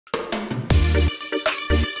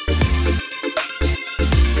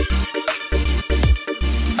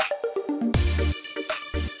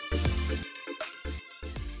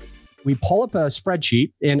We pull up a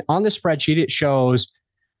spreadsheet, and on the spreadsheet, it shows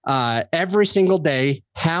every single day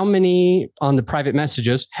how many on the private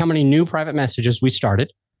messages, how many new private messages we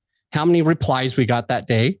started, how many replies we got that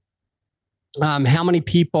day, how many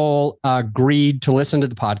people agreed to listen to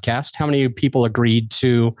the podcast, how many people agreed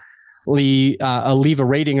to leave a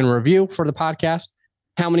rating and review for the podcast,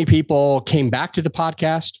 how many people came back to the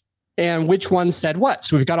podcast, and which ones said what.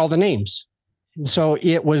 So we've got all the names. So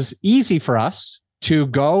it was easy for us to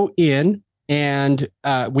go in and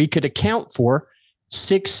we could account for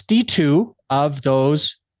 62 of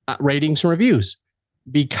those ratings and reviews,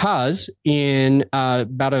 because in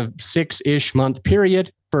about a 6-ish month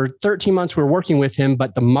period, for 13 months, we're working with him,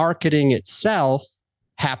 but the marketing itself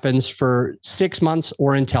happens for 6 months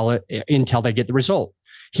or until they get the result.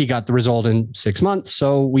 He got the result in 6 months,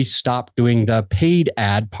 so we stopped doing the paid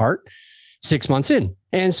ad part 6 months in.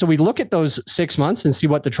 And so we look at those 6 months and see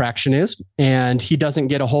what the traction is. And he doesn't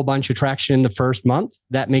get a whole bunch of traction in the first month.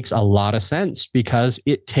 That makes a lot of sense, because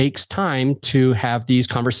it takes time to have these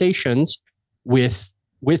conversations with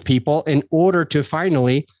people in order to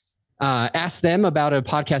finally ask them about a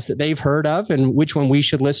podcast that they've heard of and which one we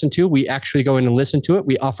should listen to. We actually go in and listen to it.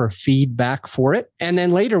 We offer feedback for it. And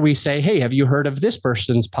then later we say, hey, have you heard of this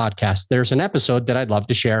person's podcast? There's an episode that I'd love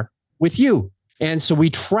to share with you. And so we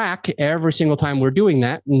track every single time we're doing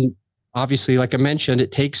that. And obviously, like I mentioned,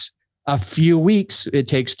 it takes a few weeks. It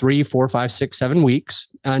takes 3, 4, 5, 6, 7 weeks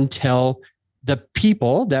until the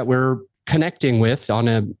people that we're connecting with on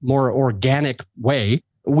a more organic way,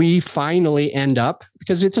 we finally end up,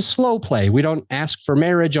 because it's a slow play. We don't ask for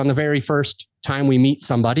marriage on the very first time we meet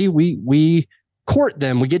somebody. We court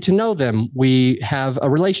them. We get to know them. We have a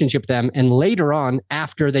relationship with them. And later on,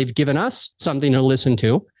 after they've given us something to listen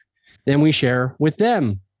to, then we share with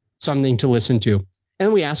them something to listen to.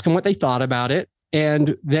 And we ask them what they thought about it.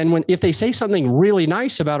 And then if they say something really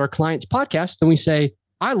nice about our client's podcast, then we say,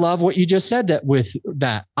 I love what you just said with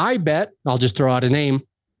that. I bet, I'll just throw out a name,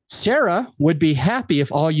 Sarah would be happy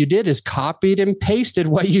if all you did is copied and pasted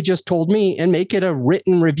what you just told me and make it a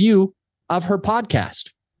written review of her podcast.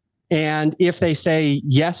 And if they say,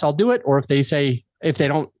 yes, I'll do it. Or if they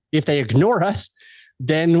ignore us,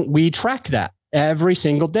 then we track that every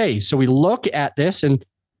single day. So we look at this, and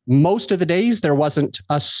most of the days there wasn't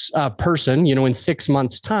a person, in 6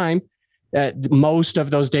 months' time. Most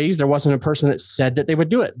of those days there wasn't a person that said that they would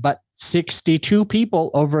do it, but 62 people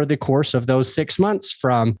over the course of those 6 months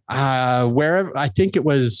from wherever. I think it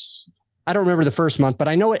was, I don't remember the first month, but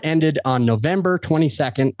I know it ended on November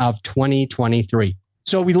 22nd of 2023.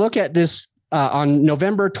 So we look at this on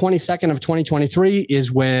November 22nd of 2023 is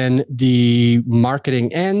when the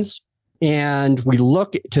marketing ends. And we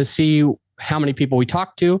look to see how many people we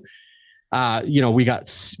talked to.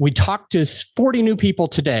 We talked to 40 new people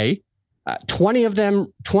today.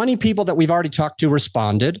 20 people that we've already talked to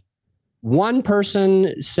responded. One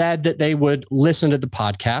person said that they would listen to the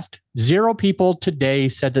podcast. 0 people today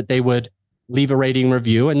said that they would leave a rating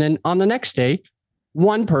review. And then on the next day,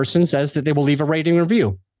 one person says that they will leave a rating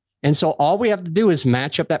review. And so all we have to do is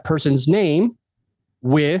match up that person's name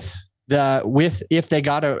with if they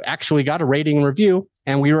actually got a rating and review,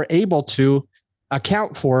 and we were able to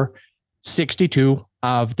account for 62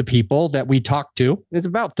 of the people that we talked to. It's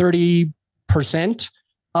about 30%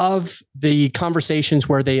 of the conversations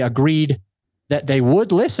where they agreed that they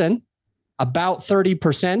would listen. About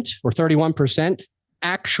 30% or 31%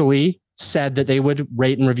 actually said that they would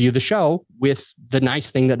rate and review the show with the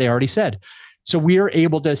nice thing that they already said. So we are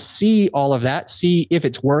able to see all of that, see if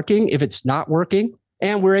it's working, if it's not working.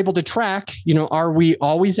 And we're able to track, are we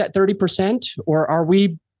always at 30%, or are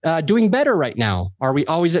we doing better right now? Are we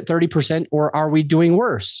always at 30%, or are we doing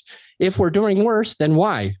worse? If we're doing worse, then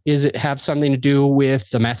why? Is it have something to do with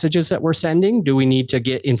the messages that we're sending? Do we need to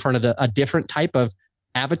get in front of a different type of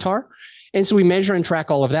avatar? And so we measure and track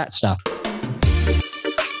all of that stuff.